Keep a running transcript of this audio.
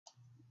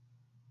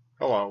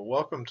Hello,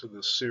 welcome to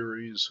this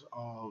series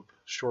of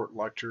short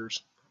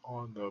lectures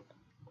on the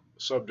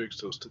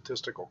subjects of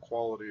statistical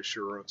quality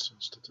assurance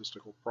and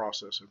statistical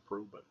process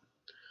improvement.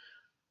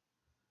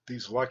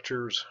 These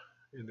lectures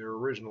in their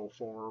original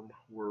form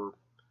were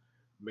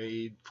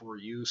made for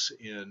use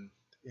in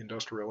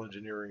Industrial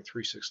Engineering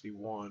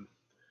 361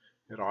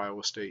 at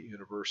Iowa State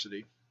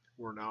University.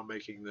 We're now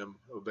making them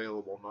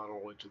available not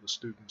only to the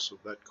students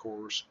of that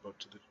course but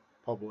to the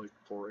public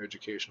for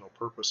educational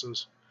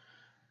purposes.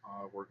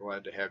 We're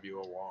glad to have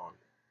you along.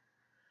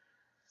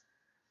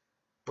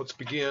 Let's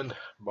begin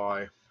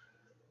by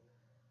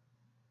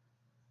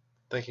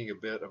thinking a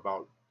bit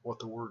about what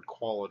the word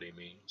quality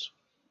means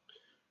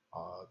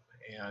uh,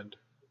 and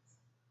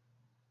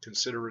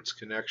consider its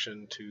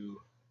connection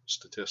to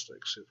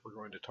statistics. If we're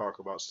going to talk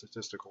about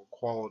statistical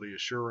quality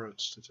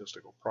assurance,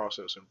 statistical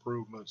process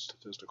improvement,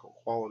 statistical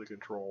quality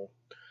control,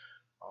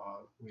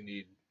 we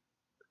need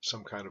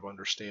some kind of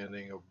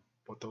understanding of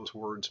what those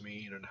words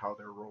mean and how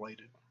they're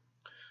related.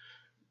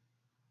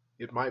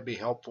 It might be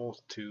helpful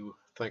to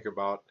think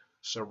about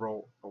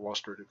several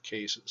illustrative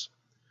cases.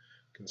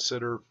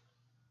 Consider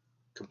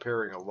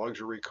comparing a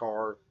luxury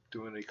car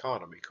to an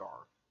economy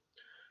car.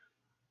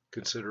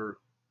 Consider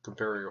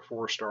comparing a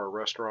four-star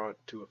restaurant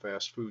to a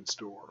fast food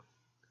store,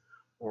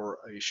 or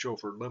a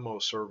chauffeured limo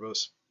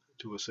service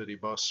to a city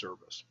bus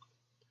service.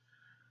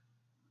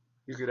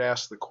 You could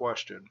ask the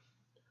question,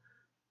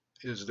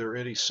 is there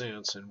any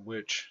sense in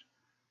which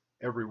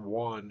every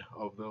one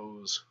of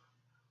those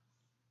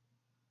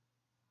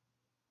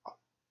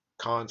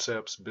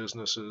concepts,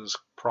 businesses,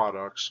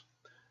 products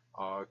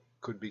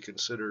could be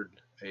considered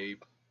a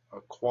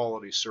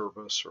quality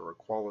service or a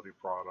quality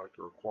product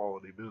or a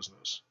quality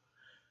business?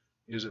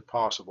 Is it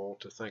possible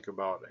to think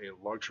about a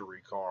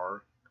luxury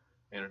car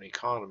and an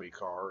economy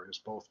car as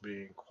both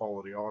being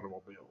quality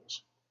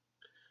automobiles?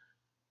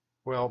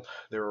 Well,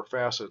 there are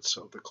facets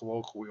of the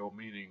colloquial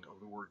meaning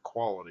of the word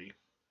quality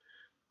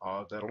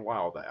that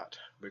allow that,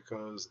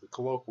 because the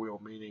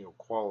colloquial meaning of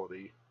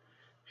quality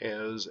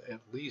has at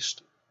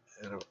least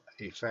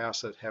a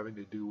facet having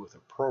to do with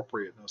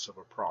appropriateness of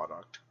a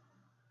product,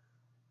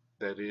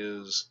 that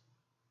is,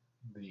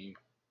 the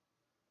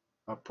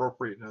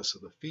appropriateness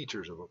of the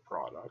features of a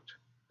product.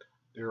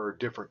 There are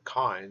different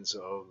kinds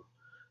of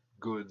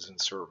goods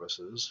and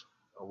services.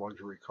 A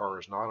luxury car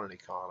is not an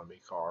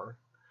economy car,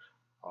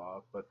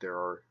 but there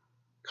are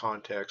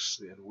contexts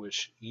in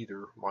which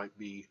either might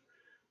be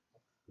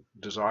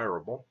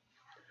desirable.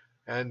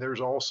 And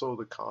there's also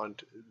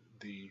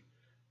the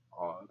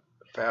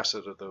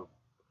facet of the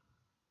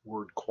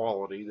word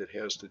quality that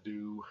has to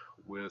do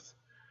with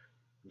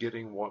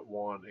getting what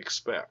one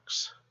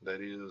expects, that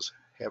is,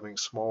 having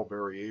small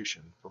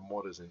variation from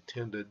what is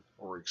intended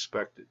or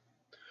expected.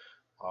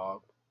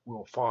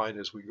 We'll find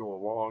as we go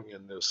along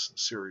in this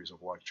series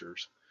of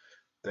lectures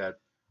that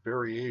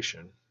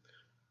variation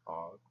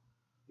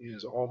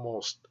is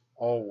almost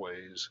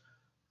always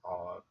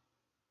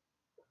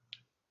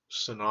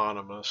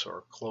synonymous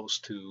or close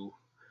to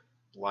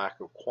lack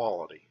of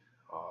quality.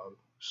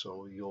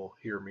 So you'll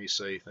hear me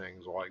say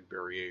things like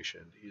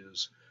variation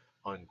is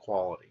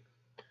unquality.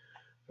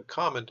 A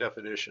common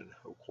definition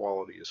of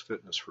quality is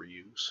fitness for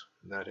use,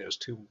 and that has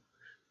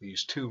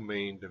these two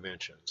main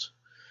dimensions.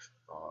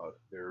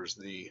 There's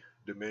the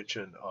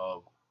dimension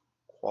of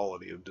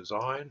quality of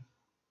design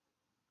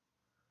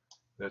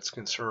that's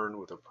concerned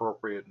with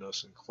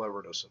appropriateness and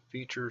cleverness of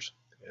features,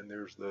 and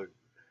there's the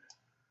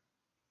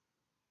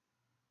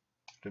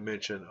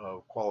dimension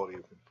of quality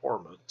of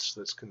conformance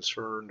that's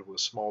concerned with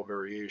small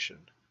variation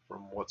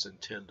from what's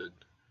intended,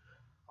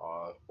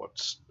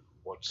 what's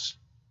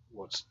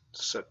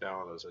set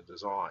down as a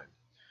design.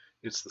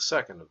 It's the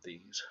second of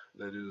these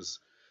that is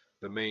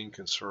the main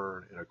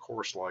concern in a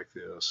course like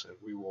this, and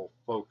we will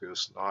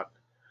focus not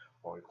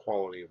on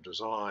quality of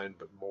design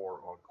but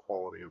more on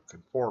quality of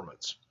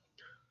conformance.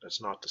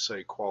 That's not to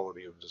say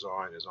quality of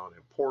design is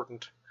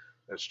unimportant.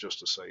 That's just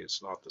to say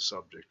it's not the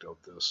subject of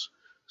this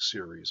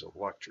series of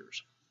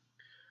lectures.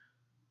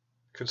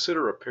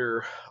 Consider a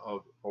pair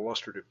of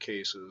illustrative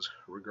cases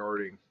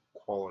regarding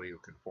quality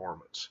of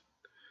conformance.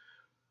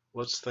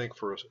 Let's think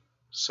for a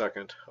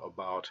second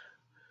about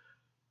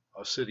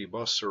a city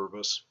bus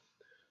service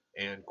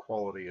and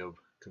quality of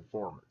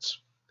conformance.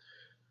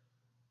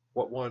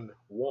 What one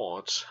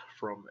wants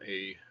from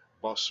a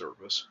bus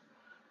service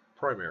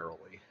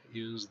primarily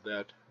is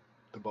that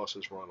the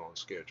buses run on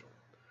schedule,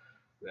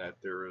 that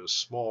there is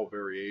small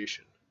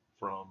variation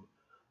from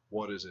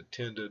what is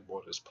intended,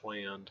 what is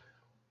planned,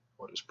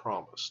 what is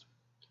promised.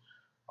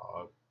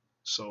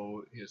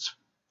 So it's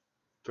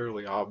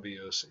fairly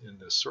obvious in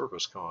this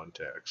service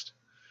context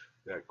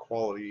that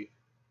quality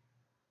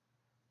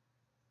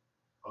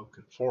of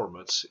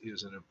conformance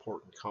is an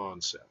important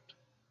concept.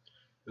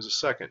 There's a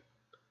second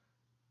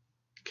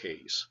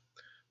case.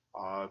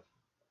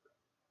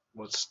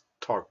 Let's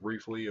talk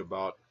briefly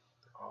about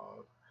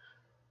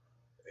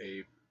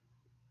a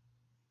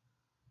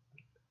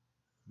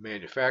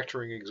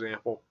manufacturing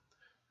example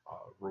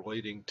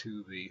relating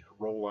to the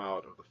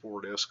rollout of the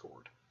Ford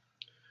Escort.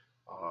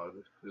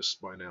 This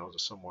by now is a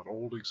somewhat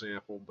old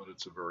example, but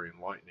it's a very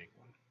enlightening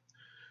one.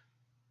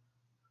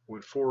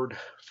 When Ford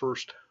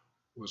first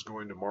was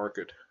going to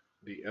market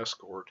the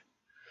Escort,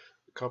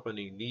 the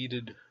company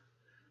needed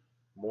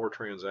more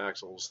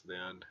transaxles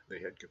than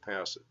it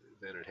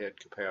had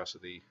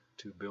capacity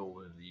to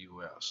build in the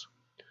U.S.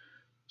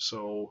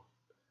 So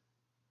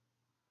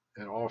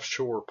an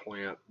offshore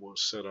plant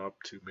was set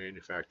up to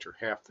manufacture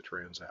half the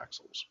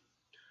transaxles.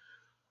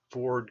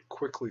 Ford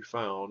quickly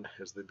found,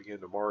 as they began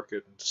to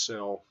market and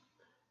sell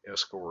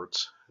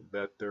Escorts,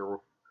 that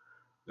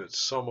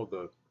some of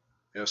the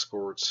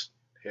Escorts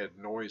had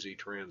noisy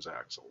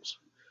transaxles.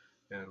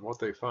 And what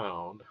the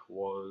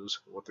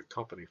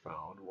company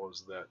found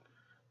was that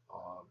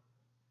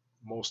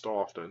most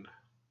often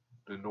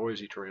the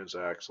noisy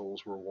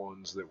transaxles were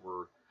ones that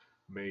were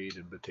made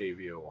in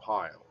Batavia,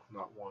 Ohio,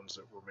 not ones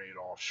that were made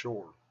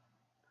offshore.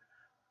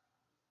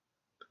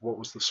 What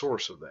was the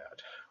source of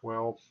that?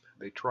 Well,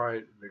 the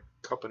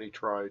company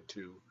tried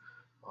to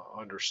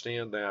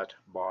understand that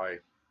by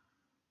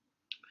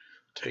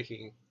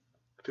taking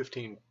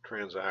 15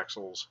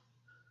 transaxles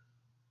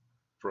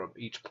from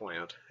each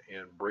plant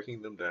and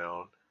breaking them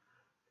down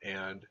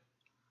and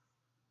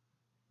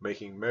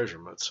making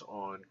measurements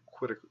on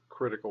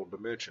critical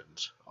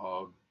dimensions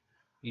of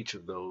each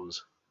of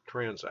those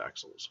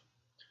transaxles.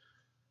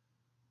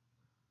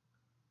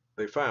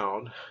 They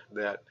found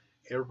that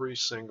every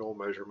single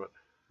measurement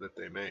that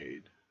they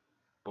made,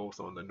 both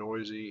on the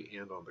noisy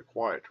and on the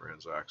quiet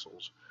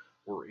transaxles,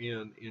 were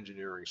in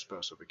engineering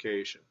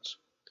specifications.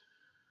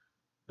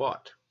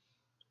 But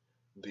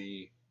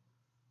the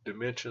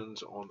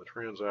dimensions on the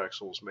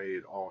transaxles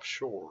made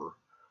offshore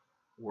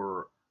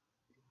were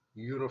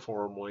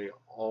uniformly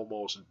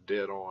almost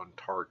dead on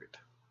target.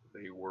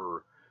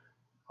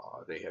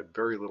 They had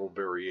very little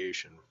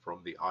variation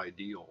from the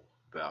ideal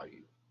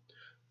value.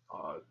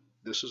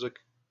 This is a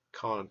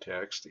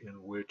context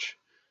in which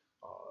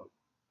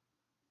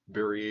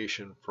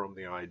variation from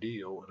the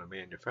ideal in a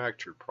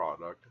manufactured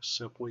product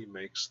simply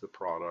makes the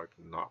product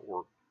not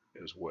work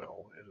as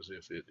well as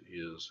if it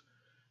is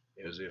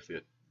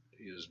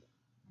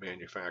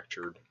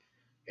manufactured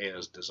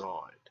as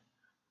designed.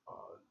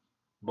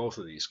 Both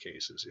of these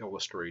cases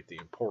illustrate the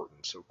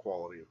importance of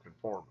quality of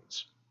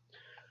conformance.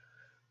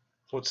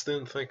 Let's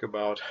then think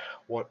about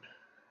what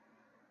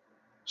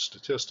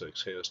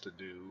statistics has to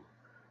do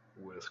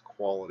with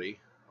quality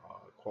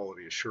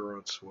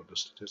assurance. What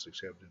does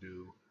statistics have to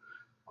do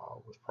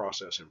with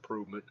process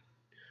improvement?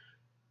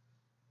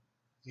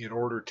 In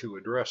order to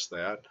address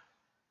that,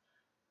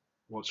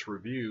 let's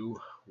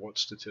review what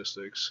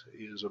statistics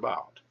is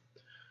about.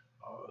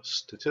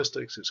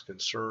 Statistics is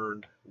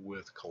concerned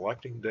with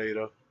collecting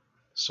data,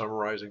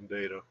 summarizing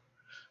data,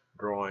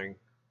 drawing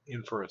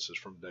inferences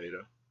from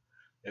data,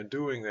 and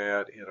doing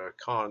that in a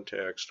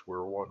context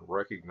where one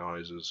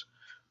recognizes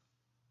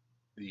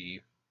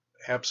the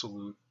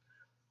absolute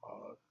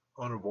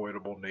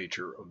unavoidable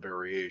nature of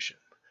variation.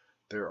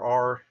 There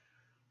are,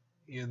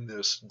 in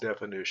this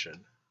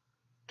definition,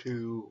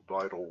 two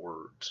vital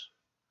words.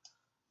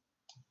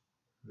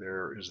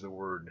 There is the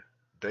word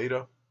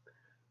data,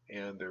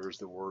 and there is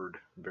the word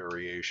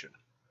variation.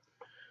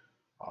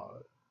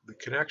 The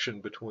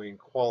connection between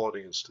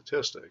quality and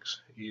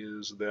statistics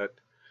is that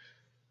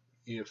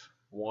if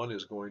one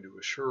is going to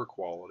assure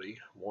quality,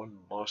 one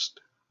must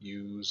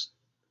use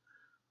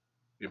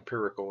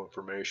empirical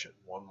information.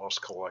 One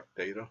must collect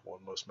data, one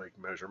must make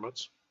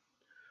measurements,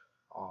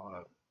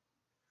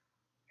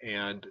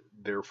 and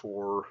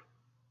therefore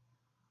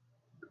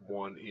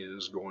one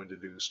is going to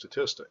do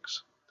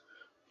statistics.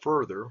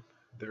 Further,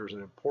 there's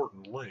an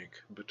important link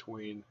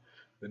between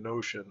the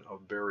notion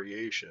of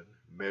variation,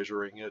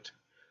 measuring it,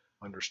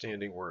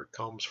 understanding where it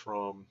comes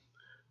from,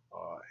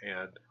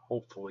 and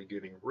hopefully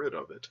getting rid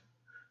of it.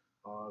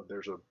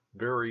 There's a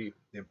very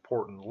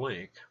important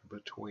link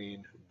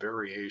between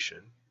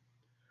variation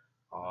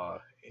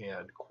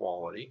and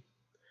quality,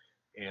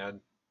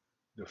 and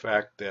the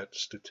fact that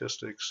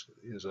statistics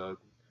is a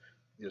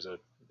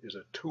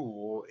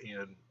tool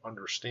in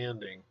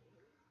understanding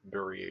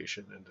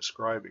variation and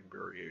describing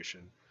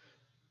variation,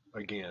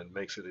 again,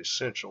 makes it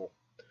essential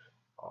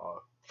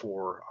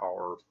for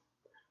our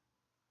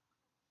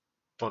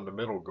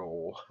fundamental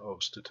goal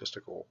of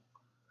statistical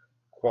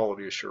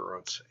quality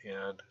assurance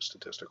and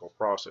statistical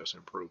process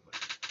improvement.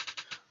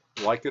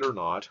 Like it or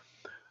not,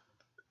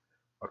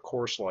 a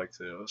course like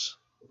this,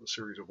 a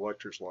series of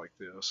lectures like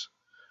this,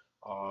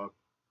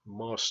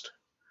 must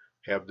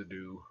have to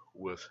do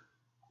with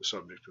the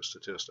subject of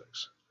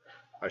statistics.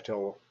 I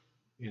tell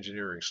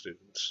engineering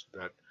students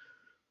that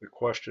the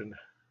question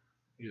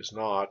is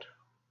not,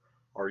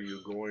 are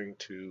you going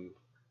to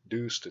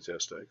do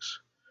statistics?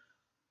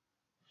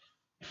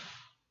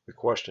 The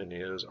question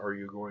is, are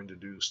you going to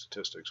do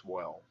statistics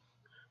well?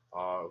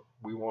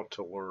 We want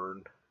to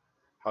learn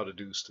how to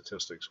do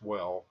statistics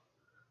well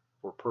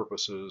for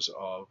purposes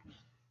of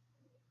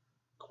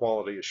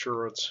quality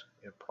assurance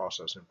and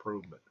process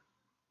improvement.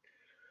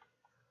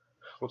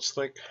 Let's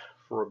think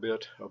for a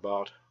bit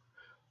about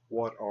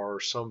what are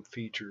some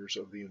features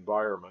of the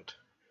environment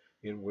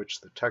in which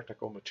the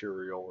technical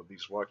material of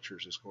these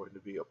lectures is going to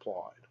be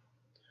applied.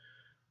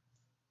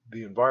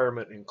 The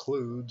environment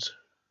includes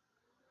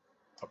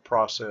a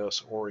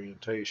process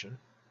orientation.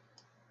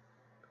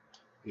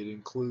 It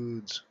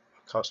includes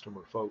a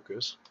customer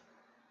focus.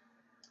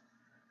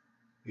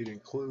 It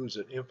includes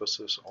an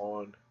emphasis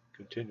on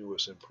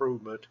continuous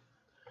improvement,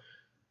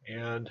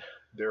 and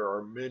there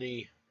are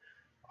many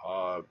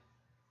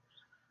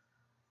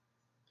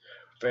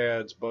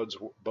fads,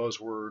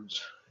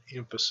 buzzwords,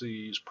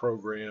 emphases,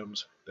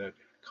 programs that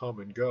come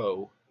and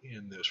go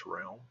in this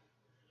realm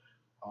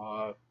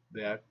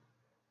that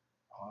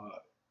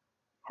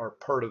are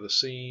part of the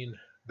scene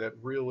that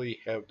really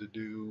have to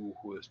do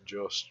with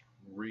just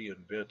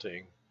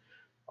reinventing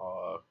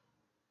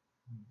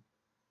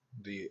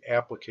the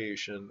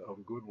application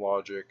of good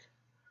logic,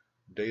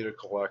 data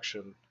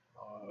collection,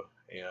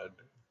 and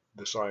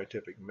the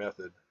scientific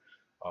method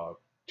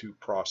to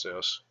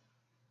process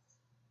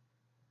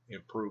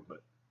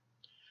improvement.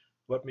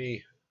 Let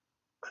me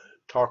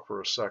talk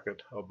for a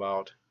second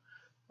about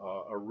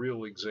a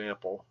real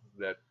example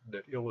that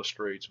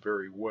illustrates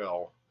very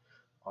well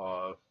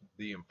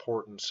the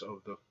importance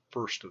of the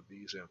first of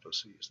these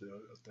emphases,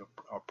 the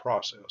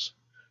process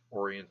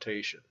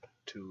orientation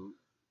to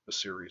a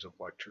series of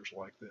lectures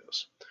like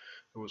this.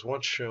 There was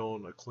once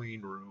shown a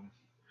clean room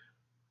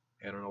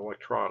at an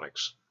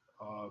electronics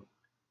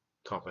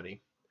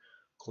company.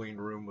 Clean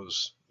room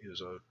is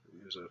a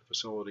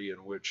facility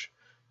in which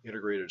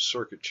integrated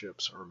circuit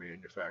chips are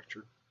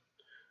manufactured.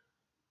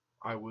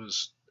 I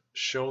was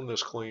shown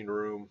this clean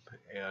room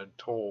and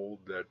told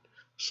that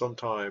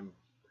sometime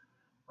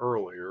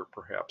earlier,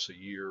 perhaps a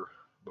year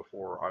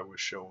before I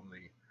was shown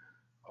the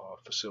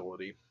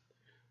facility,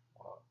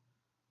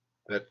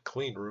 that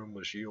clean room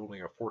was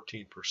yielding a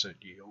 14%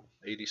 yield.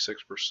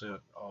 86%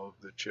 of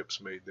the chips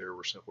made there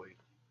were simply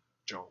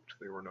junked.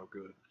 They were no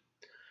good.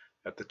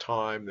 At the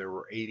time, there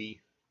were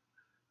 80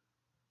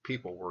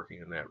 people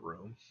working in that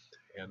room,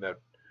 and that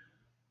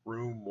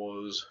room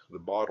was the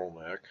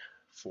bottleneck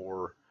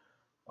for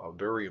a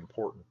very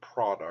important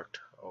product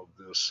of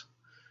this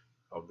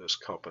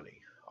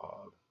company.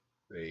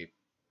 The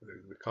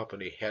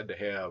company had to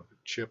have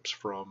chips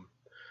from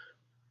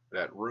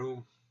that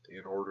room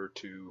in order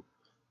to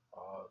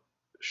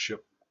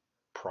ship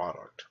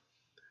product.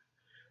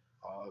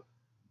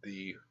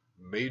 The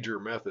major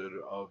method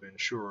of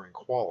ensuring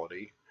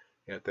quality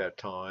at that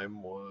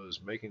time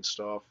was making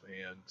stuff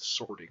and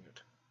sorting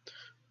it,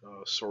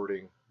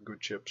 sorting good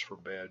chips from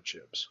bad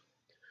chips.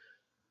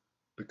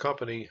 The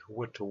company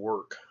went to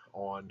work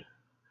on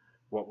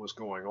what was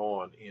going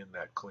on in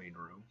that clean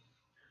room,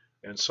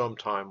 and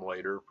sometime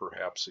later,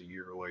 perhaps a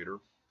year later,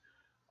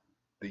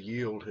 the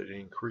yield had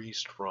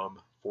increased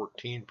from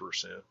 14%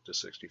 to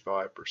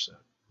 65%,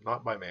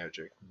 not by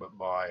magic, but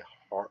by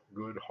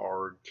good,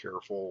 hard,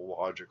 careful,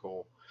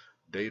 logical,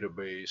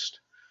 data-based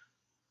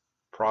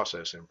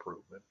process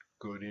improvement,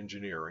 good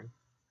engineering,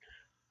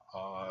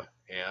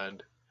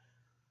 and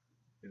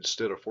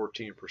instead of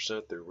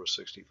 14%, there was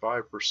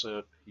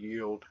 65%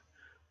 yield.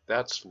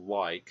 That's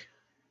like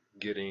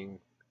getting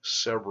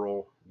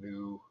several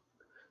new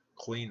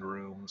clean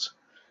rooms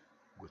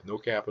with no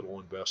capital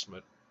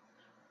investment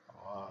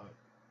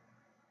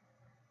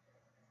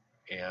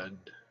and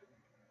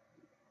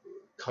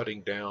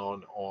cutting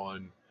down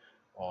on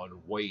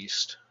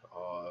waste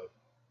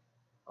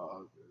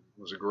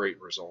was a great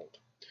result.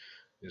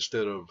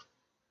 Instead of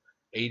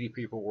 80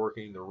 people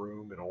working the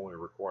room, it only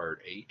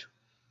required 8.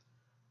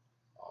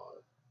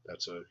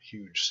 That's a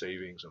huge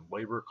savings in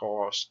labor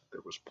cost.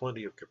 There was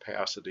plenty of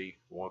capacity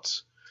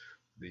once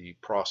the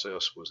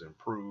process was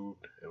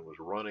improved and was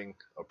running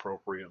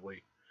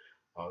appropriately.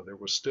 There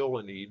was still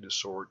a need to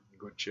sort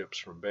good chips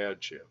from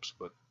bad chips,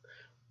 but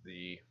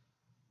the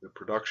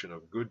production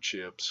of good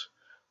chips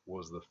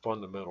was the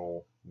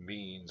fundamental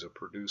means of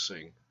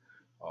producing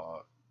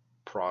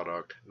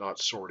product, not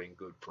sorting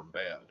good from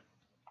bad.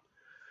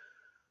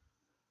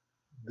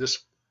 This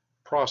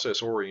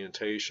process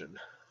orientation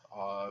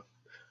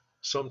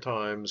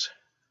sometimes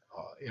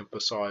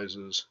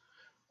emphasizes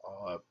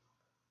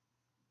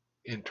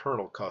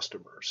internal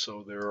customers.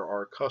 So there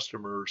are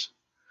customers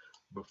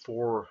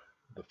before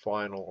the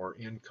final or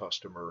end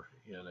customer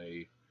in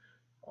a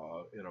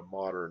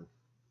modern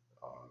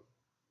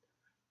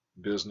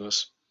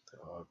business.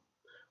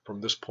 From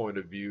this point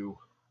of view,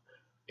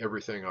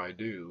 everything I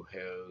do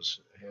has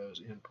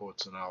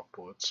inputs and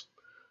outputs.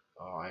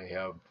 I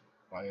have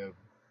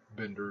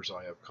vendors,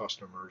 I have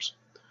customers,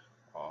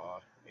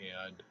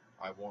 and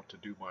I want to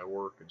do my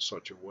work in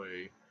such a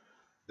way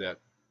that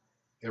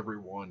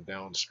everyone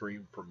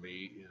downstream from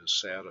me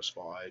is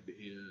satisfied,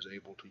 is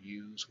able to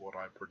use what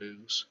I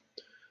produce.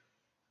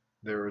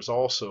 There is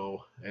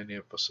also an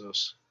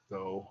emphasis,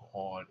 though,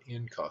 on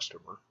end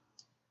customer.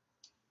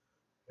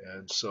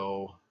 And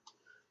so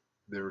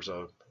there's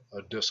a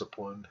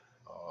discipline,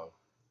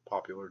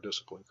 popular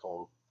discipline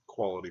called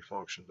quality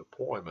function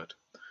deployment,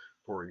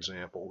 for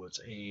example,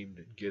 that's aimed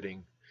at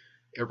getting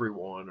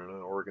everyone in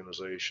an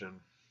organization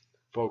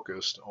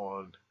focused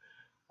on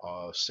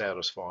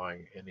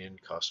satisfying an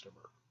end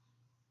customer.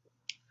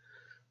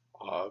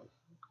 Uh,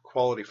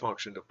 Quality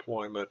function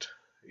deployment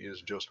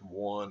is just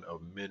one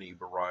of many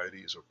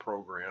varieties of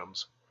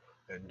programs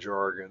and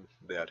jargon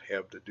that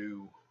have to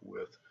do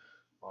with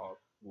uh,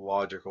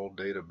 logical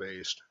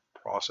data-based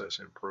process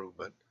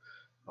improvement.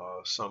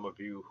 Some of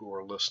you who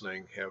are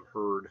listening have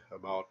heard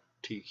about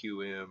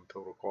TQM,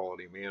 Total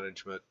Quality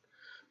Management.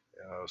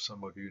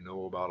 Some of you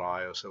know about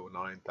ISO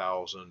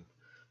 9000,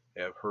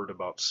 have heard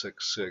about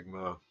Six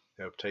Sigma,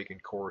 have taken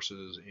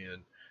courses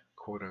in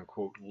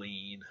quote-unquote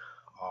lean.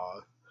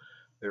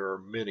 There are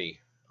many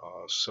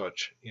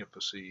such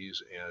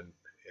emphases and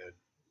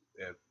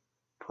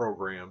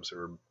programs.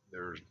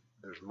 There's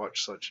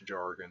much such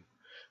jargon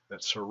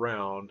that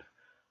surround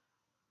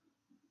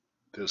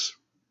this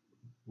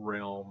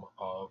realm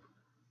of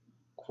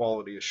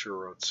quality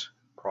assurance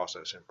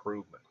process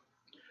improvement.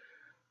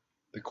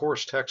 The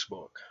course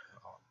textbook,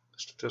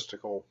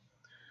 Statistical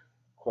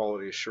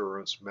Quality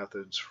Assurance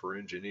Methods for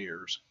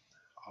Engineers,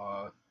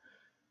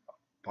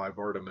 by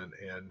Vardaman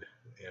and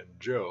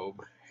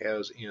Job,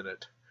 has in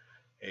it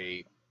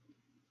a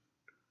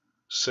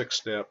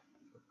 6-step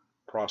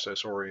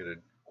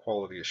process-oriented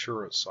quality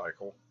assurance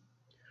cycle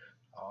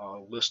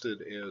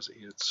listed as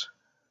its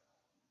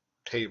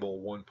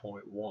table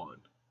 1.1.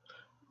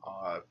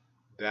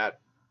 That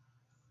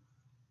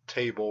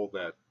table,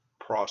 that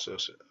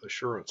process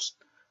assurance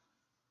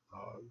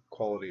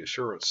quality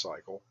assurance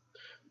cycle,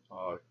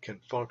 can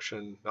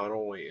function not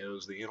only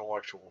as the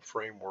intellectual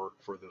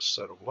framework for this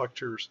set of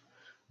lectures,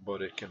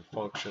 but it can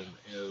function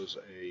as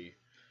a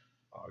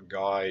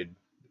guide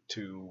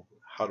to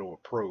how to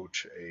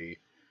approach a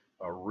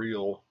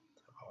real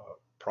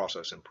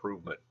process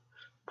improvement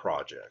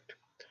project.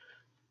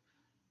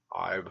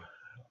 I've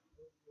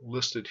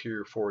listed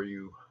here for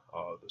you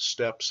the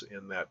steps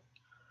in that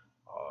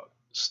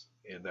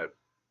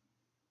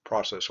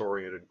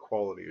process-oriented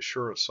quality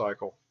assurance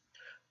cycle.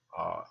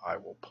 I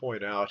will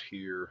point out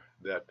here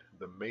that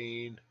the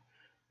main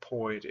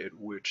point at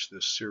which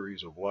this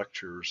series of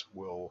lectures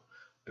will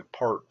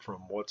depart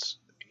from what's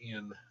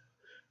in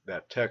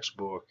that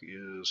textbook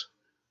is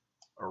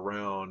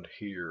around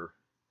here,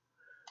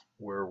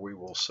 where we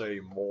will say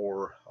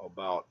more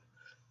about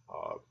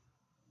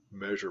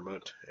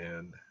measurement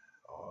and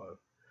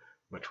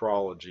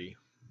metrology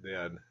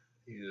than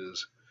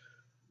is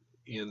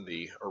in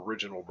the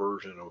original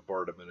version of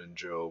Vardaman and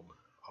Job,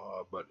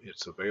 but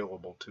it's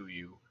available to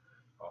you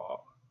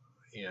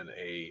in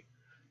a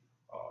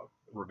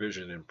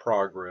revision in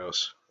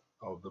progress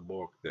of the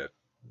book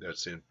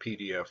that's in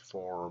PDF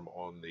form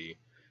on the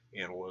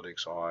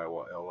Analytics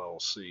Iowa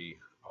LLC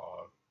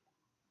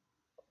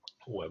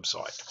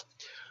website.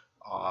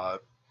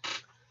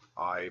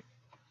 I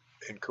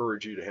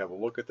encourage you to have a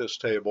look at this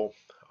table,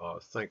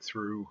 think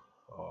through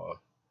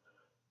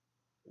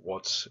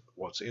what's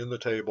in the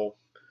table,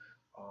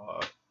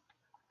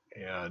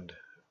 and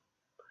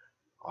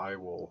I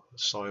will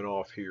sign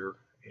off here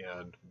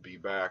and be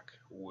back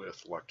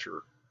with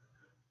lecture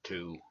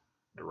 2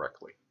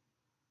 directly.